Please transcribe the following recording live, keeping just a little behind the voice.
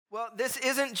Well, this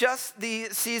isn't just the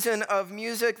season of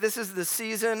music. This is the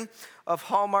season of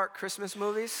Hallmark Christmas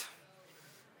movies.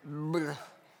 Blech.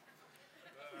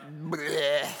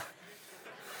 Blech.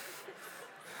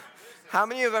 How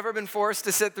many have ever been forced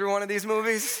to sit through one of these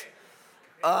movies?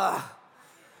 My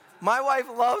wife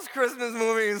loves Christmas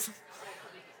movies.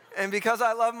 And because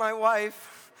I love my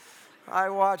wife, I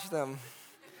watch them,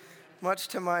 much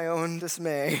to my own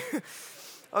dismay.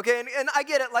 Okay, and I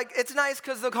get it. Like, it's nice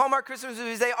because the Hallmark Christmas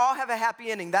movies, they all have a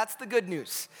happy ending. That's the good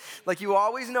news. Like, you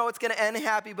always know it's going to end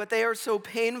happy, but they are so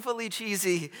painfully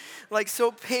cheesy, like so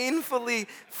painfully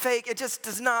fake. It just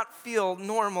does not feel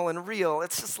normal and real.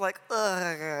 It's just like,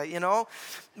 ugh, you know?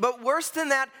 But worse than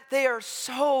that, they are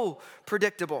so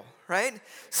predictable, right?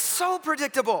 So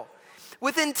predictable.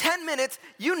 Within 10 minutes,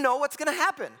 you know what's going to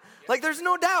happen. Like, there's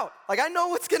no doubt. Like, I know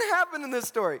what's going to happen in this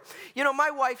story. You know,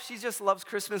 my wife, she just loves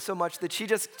Christmas so much that she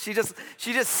just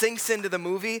sinks into the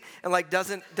movie and, like,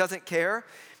 doesn't care.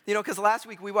 You know, because last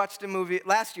week we watched a movie,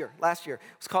 last year, it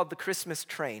was called The Christmas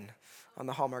Train on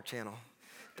the Hallmark Channel.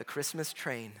 The Christmas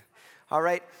Train. All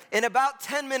right? And about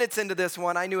 10 minutes into this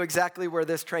one, I knew exactly where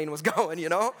this train was going, you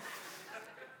know?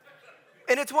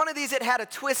 And it's one of these that had a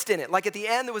twist in it. Like, at the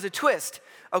end, there was a twist,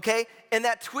 okay? And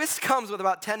that twist comes with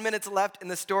about 10 minutes left in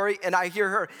the story, and I hear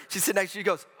her. She's sitting next to me, she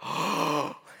goes,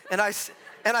 oh. And I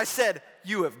said,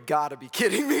 you have got to be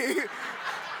kidding me.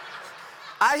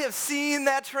 I have seen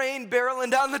that train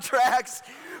barreling down the tracks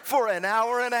for an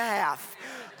hour and a half.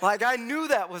 Like, I knew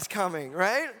that was coming,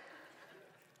 right?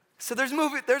 So there's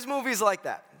movies like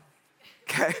that,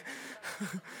 okay?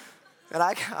 And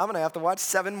I'm going to have to watch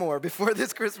 7 more before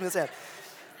this Christmas ends.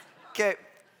 Okay,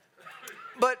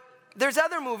 but there's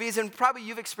other movies, and probably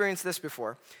you've experienced this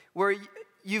before, where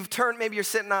maybe you're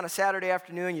sitting on a Saturday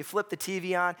afternoon, you flip the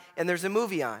TV on, and there's a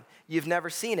movie on. You've never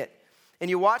seen it. And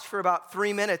you watch for about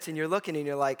 3 minutes, and you're looking, and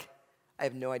you're like, I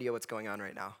have no idea what's going on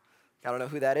right now. I don't know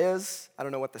who that is. I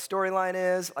don't know what the storyline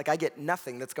is. Like, I get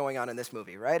nothing that's going on in this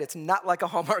movie, right? It's not like a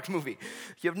Hallmark movie.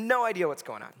 You have no idea what's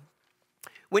going on.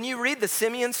 When you read the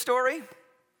Simeon story,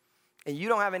 and you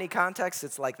don't have any context,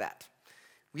 it's like that.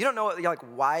 You don't know, you're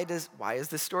like, why is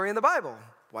this story in the Bible?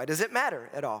 Why does it matter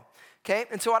at all? Okay,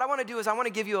 and so what I want to do is I want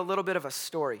to give you a little bit of a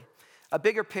story, a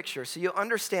bigger picture, so you'll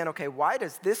understand, okay, why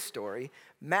does this story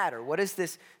matter? What does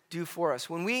this do for us?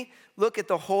 When we look at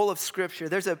the whole of Scripture,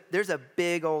 there's a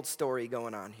big old story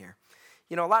going on here.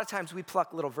 You know, a lot of times we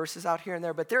pluck little verses out here and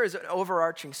there, but there is an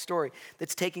overarching story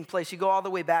that's taking place. You go all the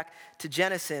way back to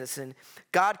Genesis, and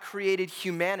God created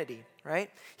humanity, right?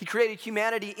 He created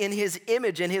humanity in his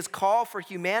image, and his call for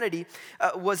humanity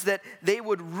was that they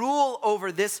would rule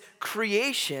over this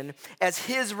creation as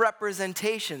his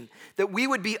representation, that we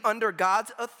would be under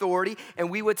God's authority, and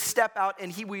we would step out,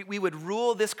 and we would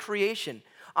rule this creation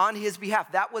on his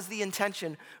behalf. That was the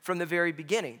intention from the very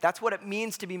beginning. That's what it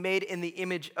means to be made in the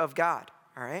image of God.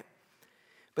 All right?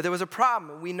 But there was a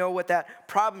problem, and we know what that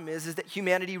problem is that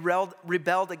humanity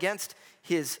rebelled against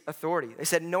his authority. They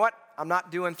said, you know what? I'm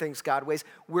not doing things God ways.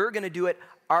 We're going to do it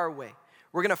our way.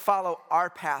 We're going to follow our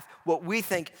path, what we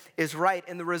think is right.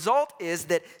 And the result is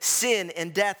that sin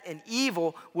and death and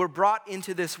evil were brought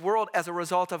into this world as a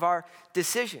result of our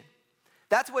decision.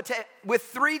 That's with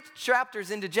 3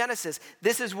 chapters into Genesis,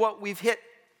 this is what we've hit.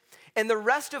 And the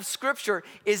rest of Scripture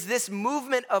is this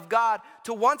movement of God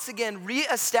to once again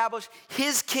reestablish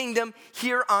his kingdom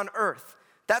here on earth.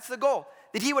 That's the goal,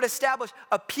 that he would establish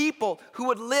a people who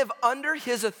would live under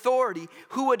his authority,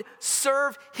 who would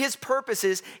serve his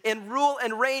purposes and rule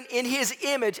and reign in his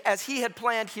image as he had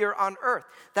planned here on earth.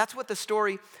 That's what the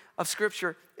story of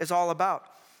Scripture is all about.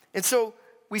 And so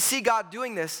we see God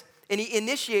doing this, and he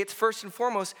initiates first and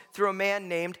foremost through a man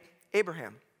named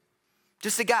Abraham.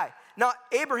 Just a guy. Now,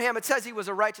 Abraham, it says he was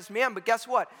a righteous man, but guess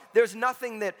what? There's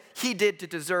nothing that he did to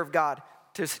deserve God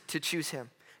to choose him.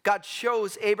 God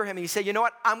chose Abraham, and he said, you know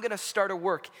what? I'm going to start a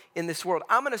work in this world.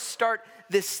 I'm going to start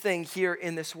this thing here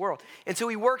in this world. And so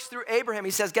he works through Abraham.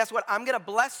 He says, guess what? I'm going to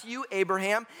bless you,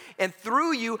 Abraham, and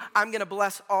through you, I'm going to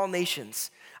bless all nations.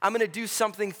 I'm going to do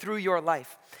something through your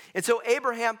life. And so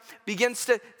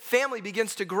family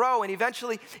begins to grow, and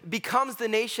eventually becomes the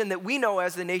nation that we know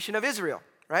as the nation of Israel.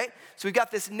 Right? So we've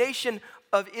got this nation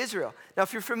of Israel. Now,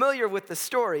 if you're familiar with the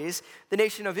stories, the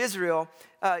nation of Israel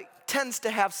tends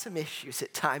to have some issues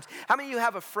at times. How many of you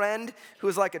have a friend who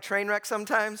is like a train wreck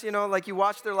sometimes? You know, like you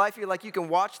watch their life, you're like, you can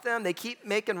watch them. They keep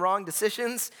making wrong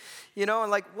decisions, you know, and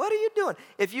like, what are you doing?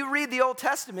 If you read the Old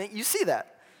Testament, you see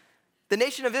that. The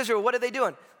nation of Israel, what are they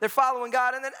doing? They're following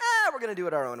God, and then, we're going to do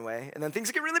it our own way. And then things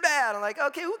get really bad. I'm like,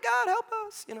 okay, well, God, help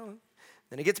us, you know.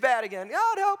 Then it gets bad again.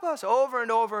 God, help us, over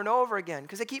and over and over again,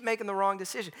 because they keep making the wrong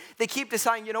decision. They keep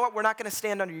deciding, you know what, we're not going to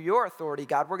stand under your authority,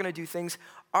 God. We're going to do things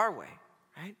our way,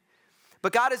 right?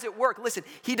 But God is at work. Listen,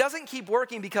 he doesn't keep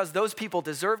working because those people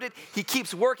deserved it. He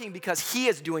keeps working because he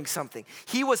is doing something.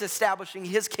 He was establishing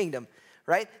his kingdom,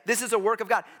 right? This is a work of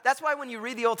God. That's why when you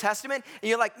read the Old Testament and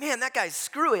you're like, man, that guy's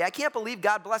screwy. I can't believe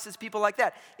God blesses people like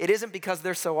that. It isn't because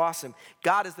they're so awesome.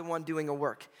 God is the one doing a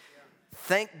work.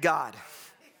 Thank God.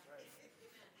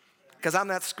 Because I'm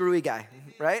that screwy guy,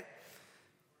 right?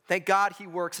 Thank God he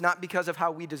works not because of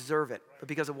how we deserve it, but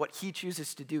because of what he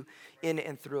chooses to do in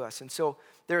and through us. And so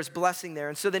there's blessing there.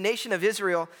 And so the nation of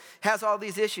Israel has all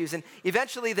these issues. And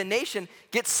eventually the nation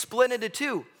gets split into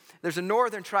two. There's a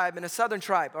northern tribe and a southern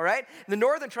tribe, all right? And the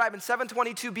northern tribe in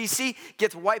 722 BC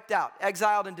gets wiped out,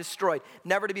 exiled and destroyed,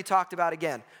 never to be talked about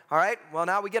again, all right? Well,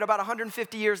 now we get about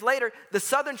 150 years later, the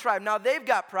southern tribe, now they've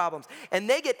got problems, and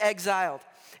they get exiled.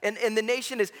 And the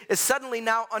nation is suddenly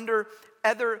now under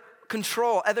other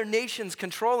control, other nations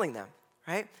controlling them,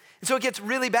 right? And so it gets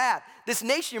really bad. This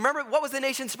nation, you remember, what was the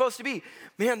nation supposed to be?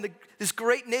 Man, this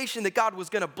great nation that God was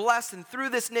going to bless, and through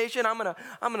this nation, I'm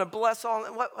gonna bless all.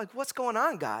 What's going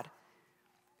on, God?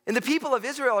 And the people of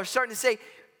Israel are starting to say,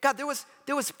 God, there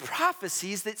was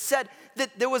prophecies that said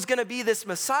that there was going to be this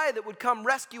Messiah that would come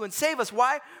rescue and save us.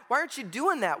 Why aren't you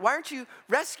doing that? Why aren't you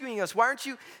rescuing us? Why aren't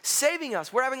you saving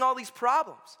us? We're having all these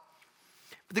problems.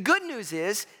 But the good news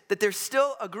is that there's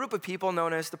still a group of people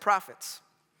known as the prophets.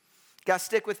 You got to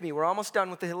stick with me. We're almost done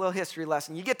with the little history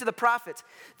lesson. You get to the prophets.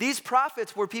 These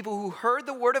prophets were people who heard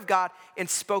the word of God and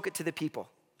spoke it to the people,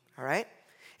 all right?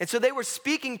 And so they were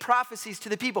speaking prophecies to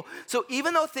the people. So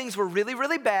even though things were really,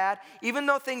 really bad, even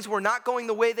though things were not going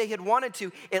the way they had wanted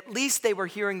to, at least they were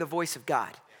hearing the voice of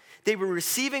God. They were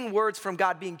receiving words from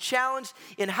God, being challenged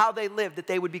in how they lived, that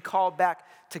they would be called back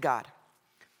to God.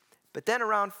 But then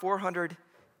around 400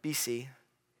 BC,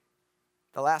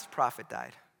 the last prophet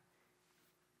died.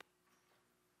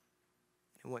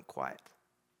 It went quiet.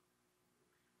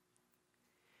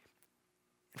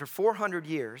 And for 400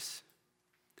 years,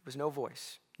 there was no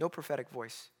voice. No prophetic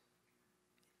voice.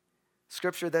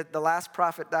 Scripture that the last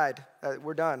prophet died.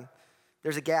 We're done.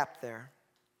 There's a gap there.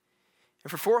 And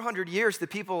for 400 years, the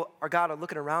people of God are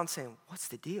looking around saying, what's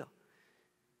the deal?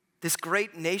 This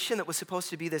great nation that was supposed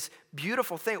to be this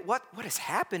beautiful thing, what is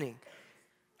happening?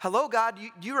 Hello, God,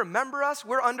 do you remember us?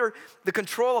 We're under the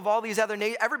control of all these other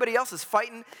nations. Everybody else is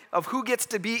fighting of who gets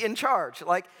to be in charge.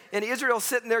 And Israel's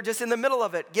sitting there just in the middle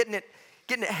of it, getting it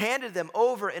handed to them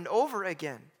over and over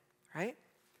again, right?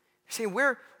 You're saying,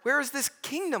 where is this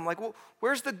kingdom?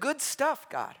 Where's the good stuff,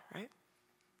 God, right?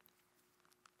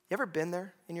 You ever been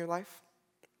there in your life?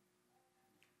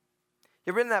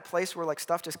 You ever been in that place where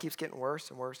stuff just keeps getting worse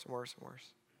and worse and worse and worse?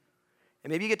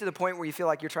 And maybe you get to the point where you feel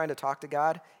like you're trying to talk to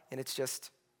God and it's just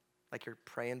like you're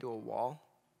praying to a wall.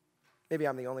 Maybe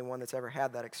I'm the only one that's ever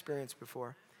had that experience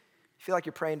before. You feel like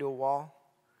you're praying to a wall.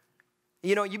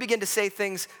 You know, you begin to say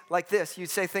things like this. You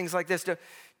say things like this.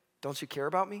 Don't you care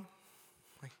about me?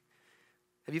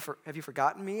 Have you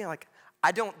forgotten me?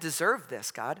 I don't deserve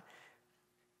this, God.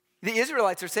 The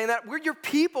Israelites are saying that. We're your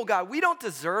people, God. We don't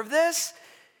deserve this.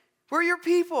 We're your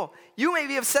people. You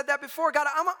maybe have said that before. God,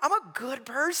 I'm a good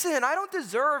person. I don't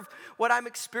deserve what I'm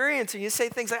experiencing. You say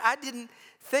things like, I didn't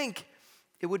think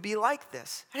it would be like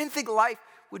this. I didn't think life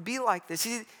would be like this.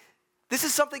 See, this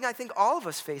is something I think all of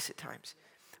us face at times.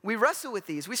 We wrestle with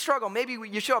these. We struggle. Maybe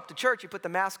you show up to church, you put the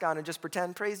mask on and just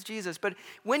pretend, praise Jesus. But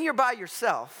when you're by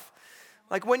yourself,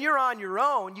 when you're on your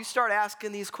own, you start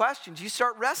asking these questions. You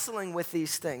start wrestling with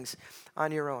these things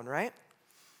on your own, right?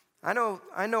 I know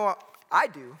I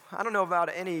do. I don't know about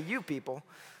any of you people,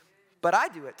 but I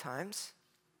do at times.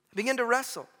 I begin to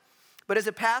wrestle. But as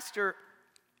a pastor,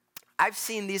 I've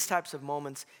seen these types of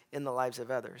moments in the lives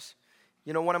of others.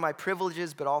 You know, one of my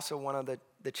privileges, but also one of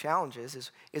the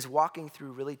challenges is walking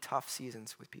through really tough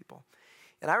seasons with people.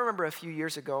 And I remember a few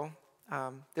years ago,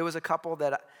 there was a couple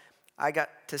that I got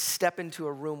to step into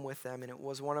a room with them, and it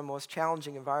was one of the most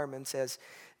challenging environments as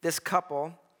this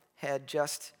couple had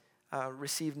just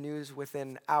received news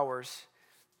within hours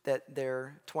that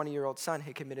their 20-year-old son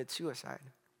had committed suicide.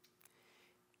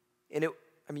 And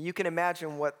you can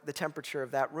imagine what the temperature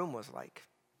of that room was like.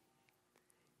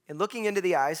 And looking into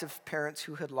the eyes of parents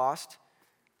who had lost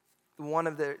one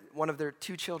of their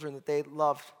two children that they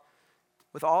loved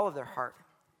with all of their heart,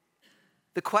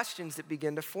 the questions that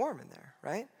begin to form in there,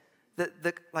 right?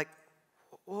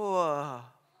 Whoa,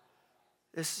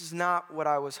 this is not what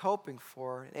I was hoping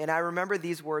for. And I remember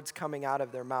these words coming out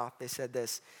of their mouth. They said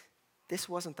this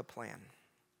wasn't the plan.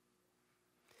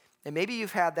 And maybe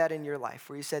you've had that in your life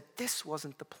where you said, this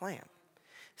wasn't the plan.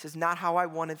 He says, not how I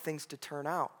wanted things to turn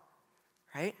out,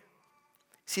 right?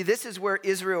 See, this is where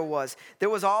Israel was. There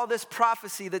was all this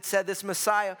prophecy that said this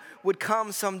Messiah would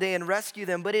come someday and rescue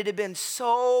them, but it had been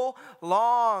so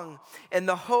long, and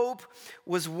the hope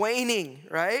was waning,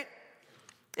 right?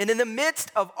 And in the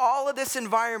midst of all of this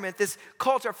environment, this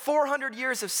culture, 400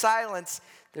 years of silence,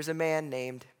 there's a man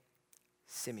named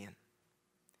Simeon.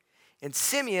 And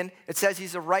Simeon, it says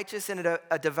he's a righteous and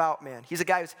a devout man. He's a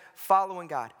guy who's following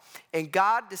God. And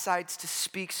God decides to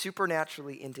speak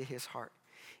supernaturally into his heart.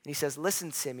 And he says,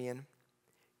 listen, Simeon,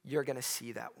 you're going to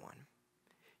see that one.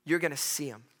 You're going to see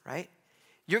him, right?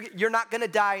 You're not going to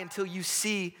die until you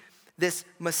see this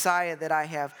Messiah that I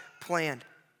have planned.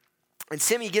 And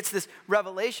Simeon gets this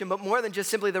revelation, but more than just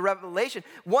simply the revelation.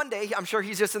 One day, I'm sure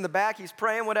he's just in the back, he's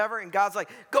praying, whatever, and God's like,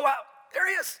 go out, there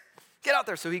he is. Get out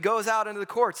there. So he goes out into the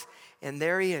courts, and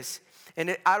there he is.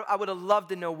 And I would have loved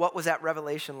to know what was that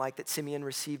revelation like that Simeon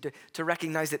received to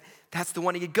recognize that that's the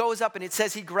one. He goes up, and it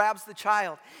says he grabs the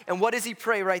child. And what does he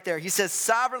pray right there? He says,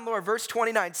 Sovereign Lord, verse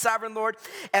 29, Sovereign Lord,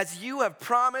 as you have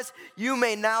promised, you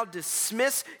may now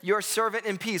dismiss your servant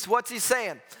in peace. What's he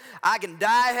saying? I can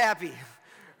die happy,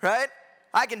 right?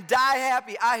 I can die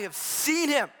happy. I have seen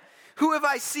him. Who have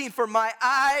I seen? For my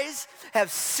eyes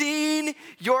have seen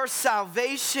your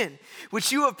salvation,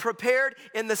 which you have prepared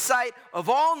in the sight of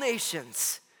all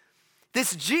nations.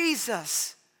 This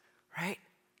Jesus, right?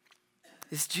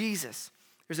 This Jesus.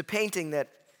 There's a painting that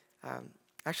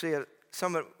it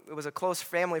was a close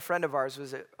family friend of ours,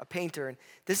 was a painter. And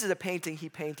this is a painting he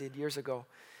painted years ago,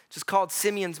 just called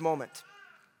Simeon's Moment.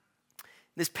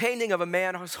 This painting of a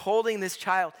man who's holding this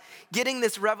child, getting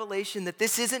this revelation that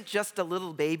this isn't just a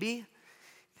little baby.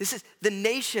 This is the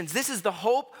nations. This is the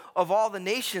hope of all the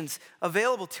nations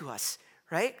available to us,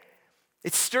 right?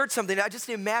 It stirred something. I just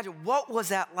imagine, what was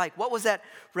that like? What was that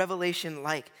revelation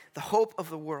like? The hope of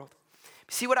the world.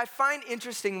 See, what I find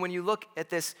interesting when you look at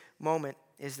this moment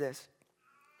is this,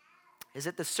 is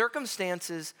that the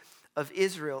circumstances of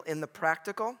Israel in the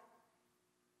practical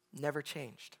never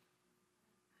changed.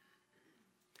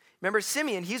 Remember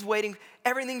Simeon, he's waiting,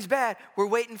 everything's bad. We're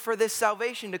waiting for this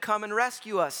salvation to come and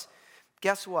rescue us.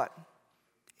 Guess what?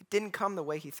 It didn't come the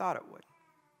way he thought it would.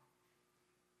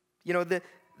 You know,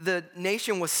 the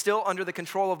nation was still under the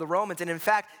control of the Romans. And in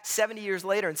fact, 70 years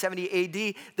later, in 70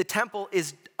 AD, the temple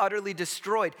is utterly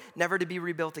destroyed, never to be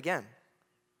rebuilt again.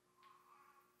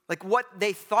 Like what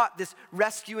they thought this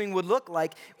rescuing would look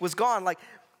like was gone. Like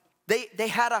they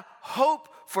had a hope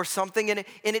for something, and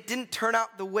it didn't turn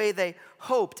out the way they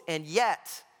hoped. And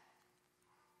yet,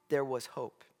 there was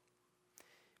hope.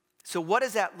 So what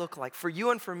does that look like for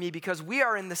you and for me? Because we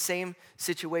are in the same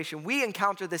situation. We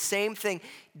encounter the same thing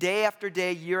day after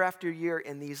day, year after year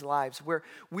in these lives, where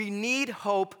we need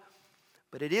hope,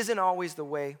 but it isn't always the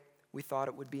way we thought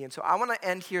it would be. And so I want to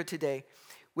end here today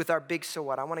with our big so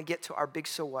what. I want to get to our big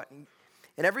so what. And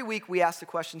every week we ask the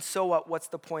question, so what? What's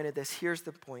the point of this? Here's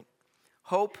the point.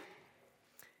 Hope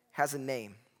has a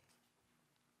name.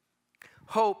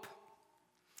 Hope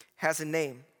has a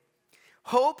name.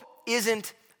 Hope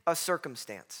isn't a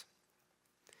circumstance.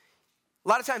 A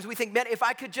lot of times we think, man, if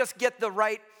I could just get the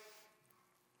right,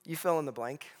 you fill in the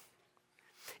blank.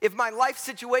 If my life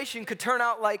situation could turn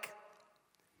out like,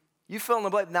 you fill in the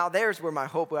blank, now there's where my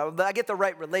hope is. I get the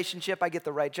right relationship, I get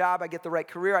the right job, I get the right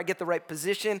career, I get the right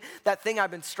position, that thing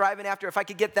I've been striving after. If I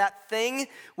could get that thing,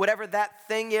 whatever that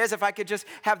thing is, if I could just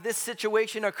have this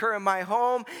situation occur in my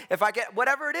home, if I get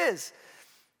whatever it is.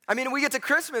 I mean, we get to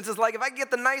Christmas, it's like, if I can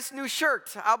get the nice new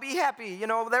shirt, I'll be happy. You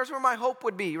know, there's where my hope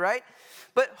would be, right?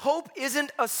 But hope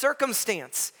isn't a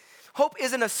circumstance. Hope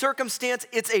isn't a circumstance,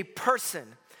 it's a person.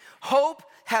 Hope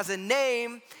has a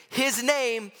name. His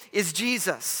name is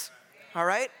Jesus. All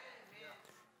right?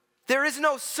 There is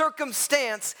no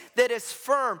circumstance that is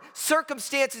firm.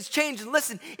 Circumstances change. And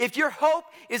listen, if your hope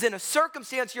is in a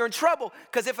circumstance, you're in trouble.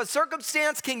 Because if a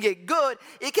circumstance can get good,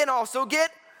 it can also get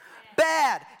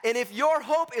bad. And if your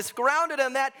hope is grounded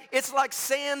on that, it's like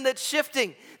sand that's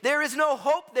shifting. There is no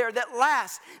hope there that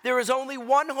lasts. There is only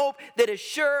one hope that is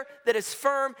sure, that is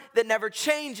firm, that never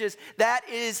changes. That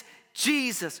is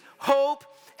Jesus. Hope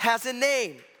has a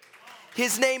name.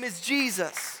 His name is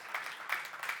Jesus.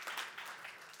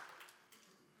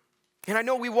 And I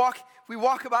know we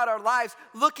walk about our lives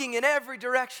looking in every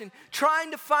direction,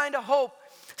 trying to find a hope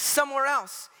somewhere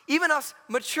else. Even us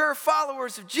mature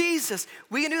followers of Jesus,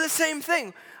 we can do the same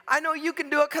thing. I know you can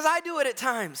do it because I do it at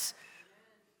times.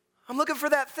 I'm looking for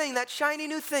that thing, that shiny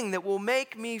new thing that will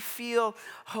make me feel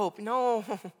hope. No,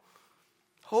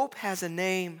 hope has a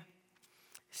name.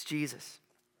 It's Jesus.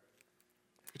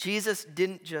 Jesus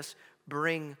didn't just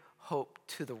bring hope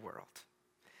to the world.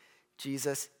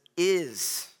 Jesus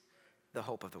is the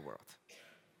hope of the world.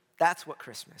 That's what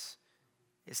Christmas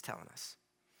is telling us.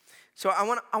 So I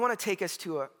want to take us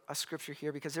to a scripture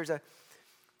here, because there's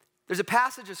a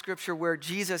passage of scripture where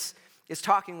Jesus is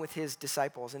talking with his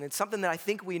disciples, and it's something that I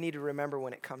think we need to remember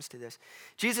when it comes to this.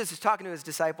 Jesus is talking to his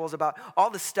disciples about all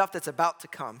the stuff that's about to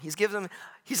come.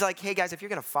 He's like, hey guys, if you're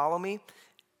going to follow me,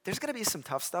 there's going to be some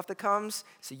tough stuff that comes,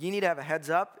 so you need to have a heads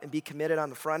up and be committed on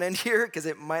the front end here, because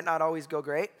it might not always go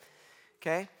great,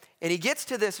 okay? And he gets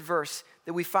to this verse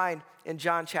that we find in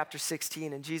John chapter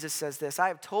 16, and Jesus says this, I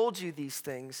have told you these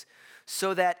things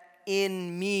so that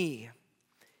in me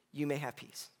you may have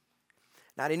peace.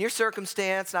 Not in your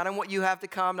circumstance, not in what you have to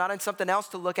come, not in something else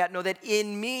to look at. No, that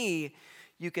in me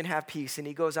you can have peace. And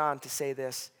he goes on to say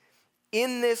this,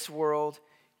 in this world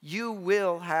you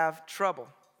will have trouble,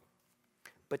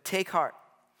 but take heart.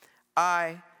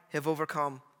 I have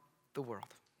overcome the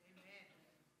world.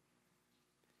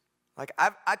 Like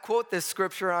I quote this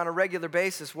scripture on a regular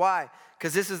basis. Why?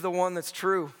 Because this is the one that's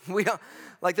true.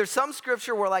 There's some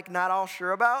scripture we're like not all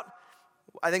sure about.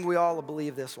 I think we all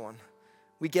believe this one.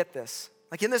 We get this.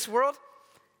 Like in this world,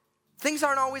 things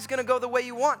aren't always going to go the way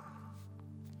you want.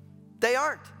 They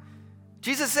aren't.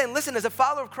 Jesus is saying, listen, as a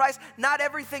follower of Christ, not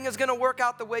everything is going to work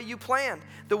out the way you planned,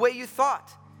 the way you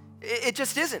thought. It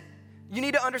just isn't. You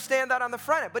need to understand that on the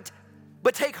front end.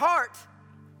 But take heart.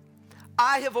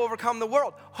 I have overcome the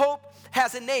world. Hope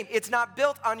has a name. It's not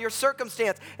built on your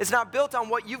circumstance. It's not built on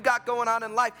what you've got going on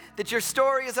in life, that your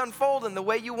story is unfolding the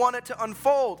way you want it to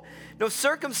unfold. No,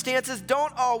 circumstances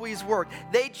don't always work.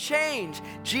 They change.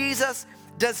 Jesus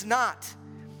does not.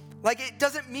 Like, it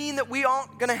doesn't mean that we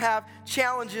aren't going to have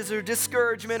challenges or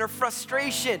discouragement or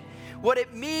frustration. What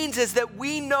it means is that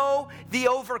we know the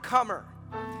overcomer.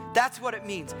 That's what it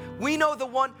means. We know the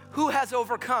one who has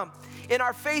overcome. And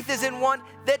our faith is in one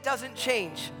that doesn't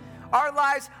change. Our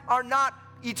lives are not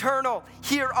eternal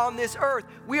here on this earth.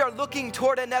 We are looking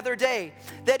toward another day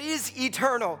that is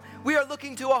eternal. We are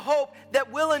looking to a hope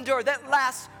that will endure, that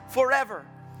lasts forever.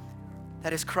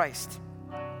 That is Christ.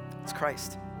 It's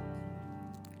Christ.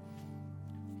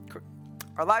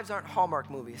 Our lives aren't Hallmark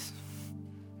movies.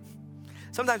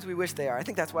 Sometimes we wish they are. I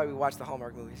think that's why we watch the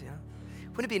Hallmark movies, you know?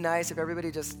 Wouldn't it be nice if everybody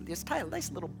just tie a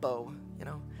nice little bow, you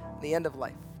know, in the end of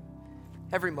life?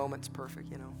 Every moment's perfect,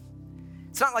 you know.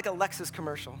 It's not like a Lexus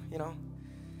commercial, you know.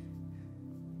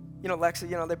 You know, Lexus,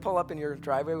 you know, they pull up in your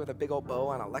driveway with a big old bow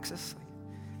on a Lexus.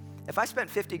 If I spent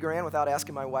 $50,000 without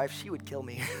asking my wife, she would kill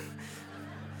me.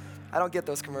 I don't get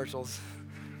those commercials.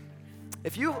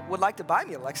 If you would like to buy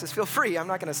me a Lexus, feel free. I'm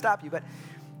not going to stop you, but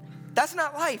that's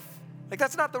not life. Like,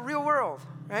 that's not the real world,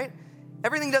 right?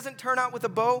 Everything doesn't turn out with a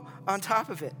bow on top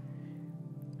of it.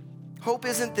 Hope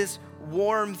isn't this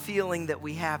warm feeling that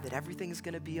we have that everything's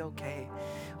going to be okay.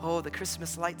 Oh, the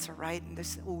Christmas lights are right, and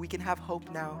we can have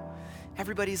hope now.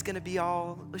 Everybody's going to be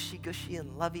all ushy-gushy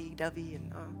and lovey-dovey.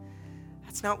 And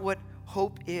that's not what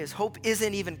hope is. Hope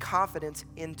isn't even confidence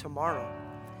in tomorrow.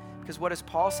 Because what does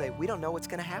Paul say? We don't know what's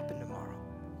going to happen tomorrow.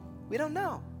 We don't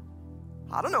know.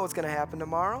 I don't know what's going to happen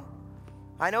tomorrow.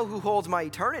 I know who holds my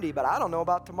eternity, but I don't know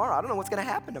about tomorrow. I don't know what's going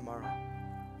to happen tomorrow.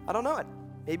 I don't know it.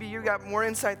 Maybe you got more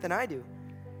insight than I do.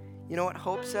 You know what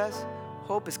hope says?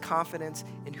 Hope is confidence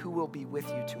in who will be with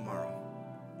you tomorrow.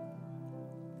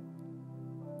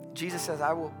 Jesus says,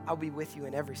 I'll be with you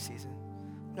in every season.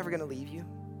 I'm never going to leave you.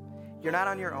 You're not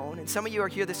on your own. And some of you are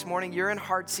here this morning, you're in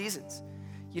hard seasons.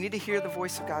 You need to hear the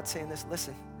voice of God saying this.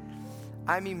 Listen,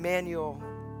 I'm Emmanuel,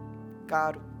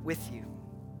 God with you.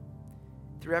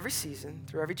 Through every season,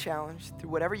 through every challenge,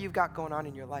 through whatever you've got going on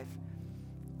in your life,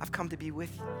 I've come to be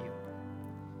with you.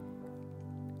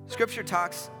 Scripture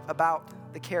talks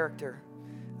about the character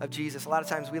of Jesus. A lot of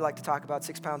times we like to talk about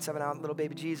 6-pound, 7-ounce little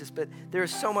baby Jesus, but there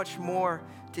is so much more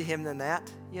to him than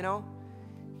that, you know?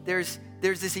 There's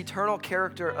this eternal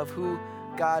character of who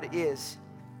God is.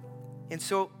 And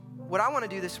so what I want to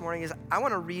do this morning is I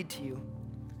want to read to you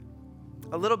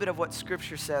a little bit of what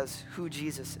Scripture says who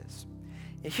Jesus is.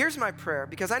 And here's my prayer,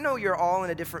 because I know you're all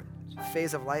in a different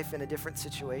phase of life, in a different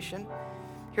situation.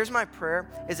 Here's my prayer,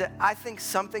 is that I think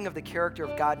something of the character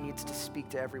of God needs to speak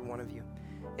to every one of you.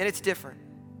 And it's different.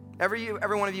 Every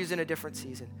one of you is in a different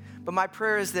season. But my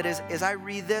prayer is that as I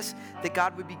read this, that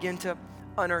God would begin to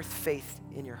unearth faith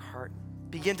in your heart.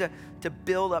 Begin to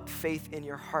build up faith in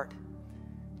your heart.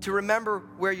 To remember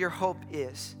where your hope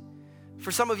is.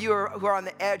 For some of you who are on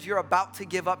the edge, you're about to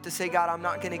give up, to say, God, I'm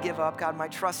not going to give up. God, my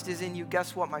trust is in you.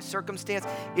 Guess what? My circumstance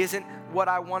isn't what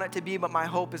I want it to be, but my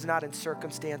hope is not in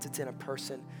circumstance. It's in a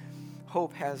person.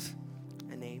 Hope has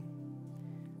a name.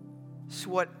 It's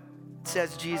what it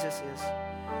says Jesus is.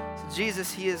 So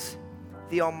Jesus, he is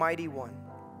the Almighty One.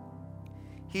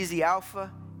 He's the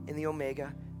Alpha and the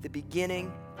Omega, the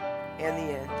beginning and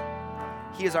the end.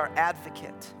 He is our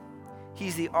advocate.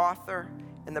 He's the author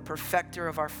and the perfecter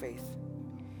of our faith.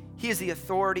 He is the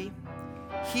authority.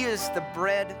 He is the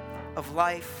bread of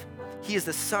life. He is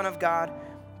the Son of God,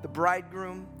 the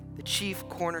bridegroom, the chief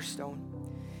cornerstone.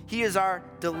 He is our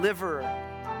deliverer.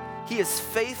 He is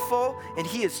faithful and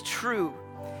he is true.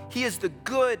 He is the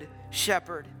good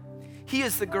shepherd. He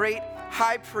is the great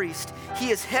high priest. He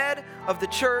is head of the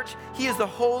church. He is the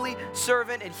holy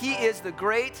servant, and he is the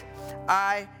great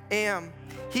I am.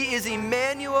 He is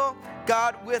Emmanuel,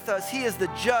 God with us. He is the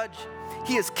judge.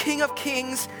 He is King of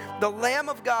kings, the Lamb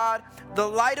of God, the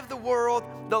light of the world,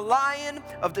 the Lion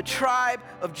of the tribe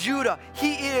of Judah.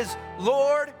 He is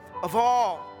Lord of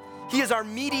all. He is our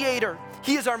mediator.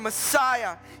 He is our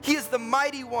Messiah. He is the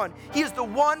mighty one. He is the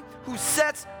one who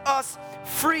sets us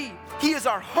free. He is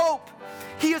our hope.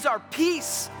 He is our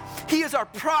peace. He is our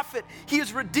prophet. He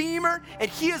is Redeemer, and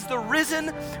he is the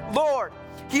risen Lord.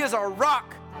 He is our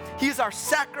rock. He is our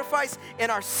sacrifice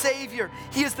and our Savior.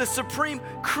 He is the supreme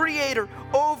creator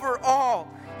over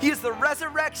all. He is the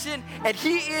resurrection, and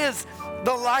he is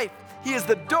the life. He is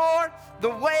the door, the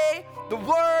way, the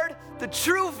word, the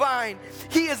true vine.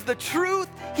 He is the truth.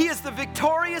 He is the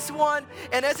victorious one.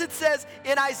 And as it says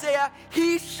in Isaiah,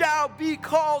 he shall be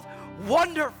called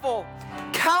Wonderful,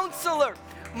 Counselor,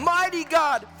 Mighty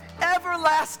God,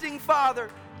 Everlasting Father,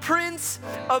 Prince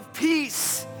of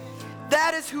Peace.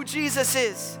 That is who Jesus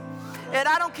is. And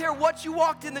I don't care what you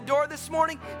walked in the door this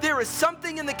morning, there is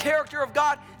something in the character of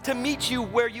God to meet you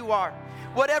where you are.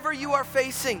 Whatever you are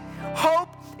facing, hope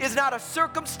is not a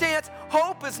circumstance.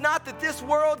 Hope is not that this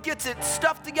world gets its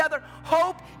stuff together.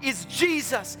 Hope is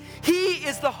Jesus. He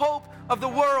is the hope of the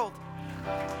world.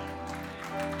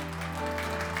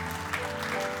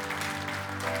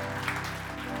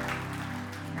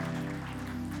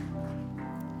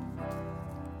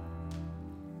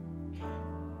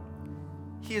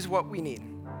 He is what we need.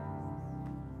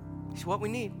 He's what we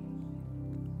need.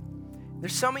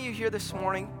 There's some of you here this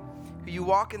morning who you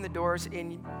walk in the doors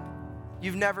and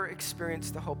you've never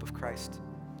experienced the hope of Christ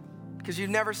because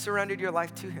you've never surrendered your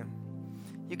life to him.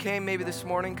 You came maybe this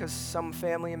morning because some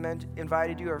family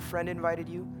invited you or a friend invited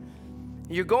you.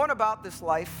 And you're going about this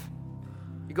life.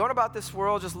 You're going about this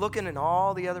world just looking in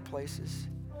all the other places.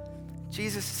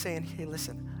 Jesus is saying, hey,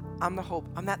 listen, I'm the hope.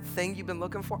 I'm that thing you've been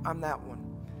looking for. I'm that one.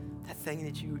 That thing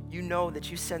that you know,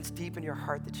 that you sense deep in your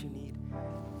heart that you need.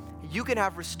 You can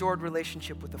have restored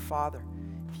relationship with the Father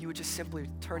if you would just simply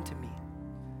turn to me.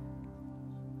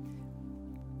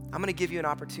 I'm going to give you an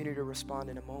opportunity to respond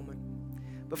in a moment.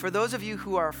 But for those of you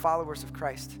who are followers of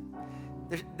Christ,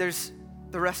 there's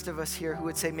the rest of us here who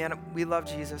would say, man, we love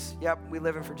Jesus. Yep, we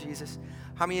living for Jesus.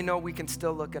 How many of you know we can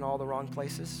still look in all the wrong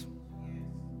places?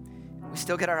 We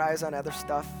still get our eyes on other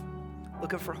stuff,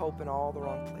 looking for hope in all the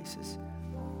wrong places.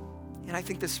 And I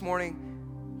think this morning,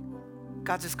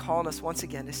 God's just calling us once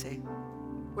again to say,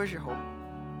 where's your hope?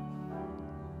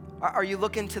 Are you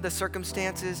looking to the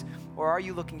circumstances, or are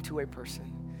you looking to a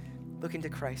person? Looking to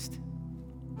Christ?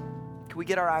 Can we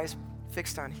get our eyes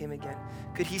fixed on him again?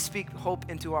 Could he speak hope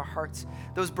into our hearts?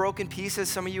 Those broken pieces,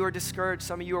 some of you are discouraged,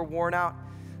 some of you are worn out.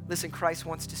 Listen, Christ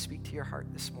wants to speak to your heart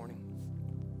this morning.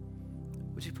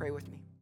 Would you pray with me?